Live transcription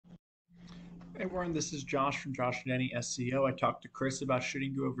Hey everyone, this is Josh from Josh and Danny SEO. I talked to Chris about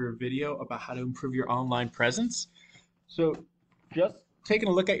shooting you over a video about how to improve your online presence. So, just taking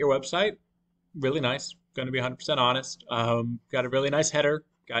a look at your website, really nice. Going to be 100% honest. Got a really nice header,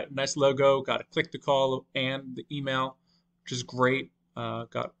 got a nice logo, got a click to call and the email, which is great.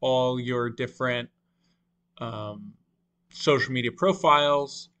 Got all your different um, social media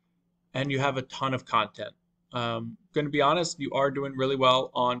profiles, and you have a ton of content. Going to be honest, you are doing really well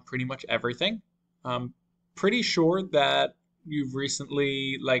on pretty much everything. Pretty sure that you've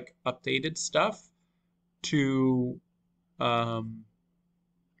recently updated stuff to um,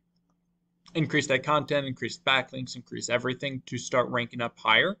 increase that content, increase backlinks, increase everything to start ranking up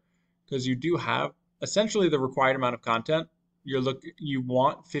higher because you do have essentially the required amount of content. You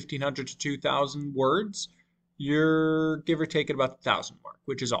want 1,500 to 2,000 words. You're give or take at about the 1,000 mark,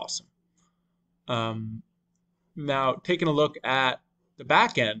 which is awesome. Now, taking a look at the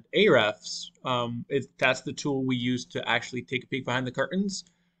back end, Ahrefs, that's the tool we use to actually take a peek behind the curtains.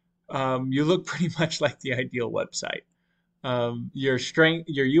 You look pretty much like the ideal website.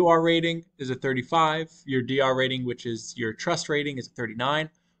 Your UR rating is a 35. Your DR rating, which is your trust rating, is a 39.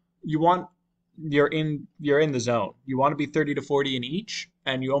 You're in the zone. You want to be 30 to 40 in each,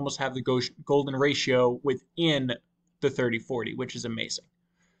 and you almost have the golden ratio within the 30-40, which is amazing.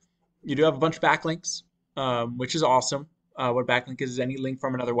 You do have a bunch of backlinks, which is awesome. What a backlink is any link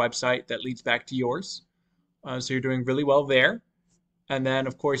from another website that leads back to yours. So you're doing really well there. And then,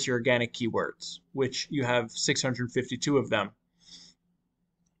 of course, your organic keywords, which you have 652 of them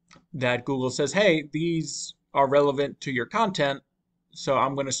that Google says, hey, these are relevant to your content, so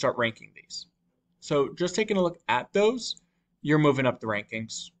I'm going to start ranking these. So just taking a look at those, you're moving up the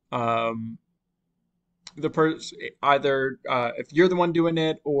rankings. Either if you're the one doing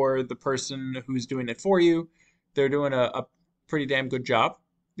it or the person who's doing it for you, they're doing a pretty damn good job.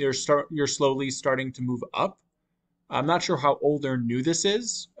 You're slowly starting to move up. I'm not sure how old or new this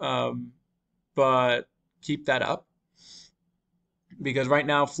is, but keep that up because right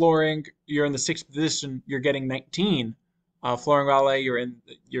now flooring, you're in the 6th position, you're getting 19. Flooring Raleigh,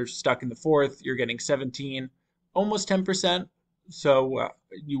 you're stuck in the 4th, you're getting 17, almost 10%. So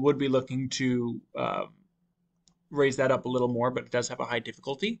you would be looking to raise that up a little more, but it does have a high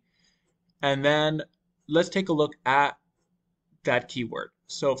difficulty. And then let's take a look at that keyword.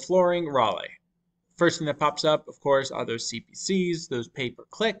 So Flooring Raleigh. First thing that pops up, of course, are those CPCs, those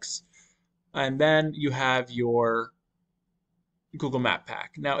pay-per-clicks. And then you have your Google Map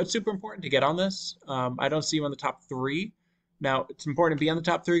Pack. Now, it's super important to get on this. I don't see you on the top 3. Now, it's important to be on the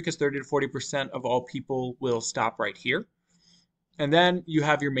top 3 because 30 to 40% of all people will stop right here. And then you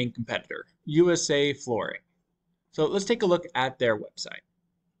have your main competitor, USA Flooring. So let's take a look at their website.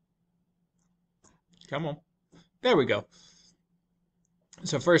 Come on. There we go.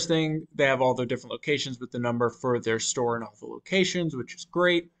 So first thing, they have all their different locations with the number for their store and all the locations, which is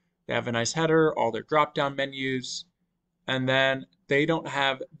great. They have a nice header, all their drop-down menus, and then they don't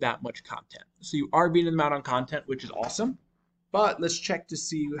have that much content. So you are beating them out on content, which is awesome. But let's check to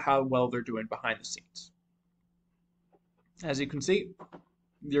see how well they're doing behind the scenes. As you can see,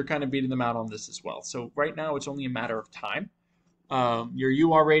 you're kind of beating them out on this as well. So right now, it's only a matter of time. Your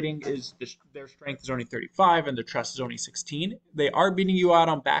UR rating is their strength is only 35 and their trust is only 16. They are beating you out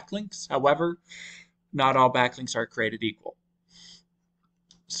on backlinks. However, not all backlinks are created equal.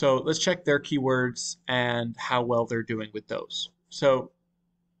 So let's check their keywords and how well they're doing with those. So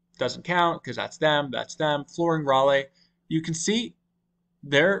doesn't count because that's them. That's them. Flooring Raleigh. You can see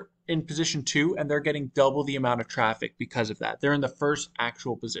they're in position 2 and they're getting double the amount of traffic because of that. They're in the first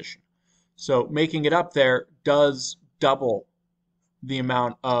actual position. So making it up there does double the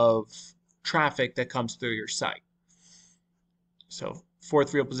amount of traffic that comes through your site. So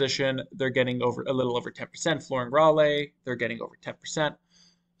 4th real position, they're getting a little over 10%. Flooring Raleigh, they're getting over 10%.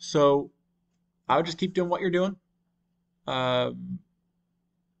 So I would just keep doing what you're doing. I'm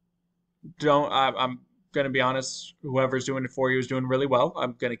going to be honest, whoever's doing it for you is doing really well.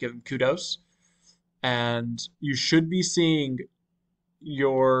 I'm going to give them kudos. And you should be seeing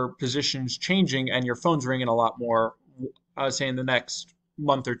your positions changing and your phone's ringing a lot more, I would say, in the next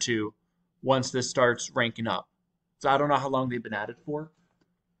month or two once this starts ranking up. So I don't know how long they've been at it for,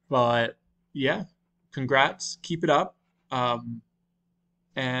 but yeah, congrats. Keep it up.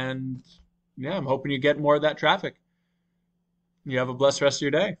 And yeah, I'm hoping you get more of that traffic. You have a blessed rest of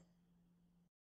your day.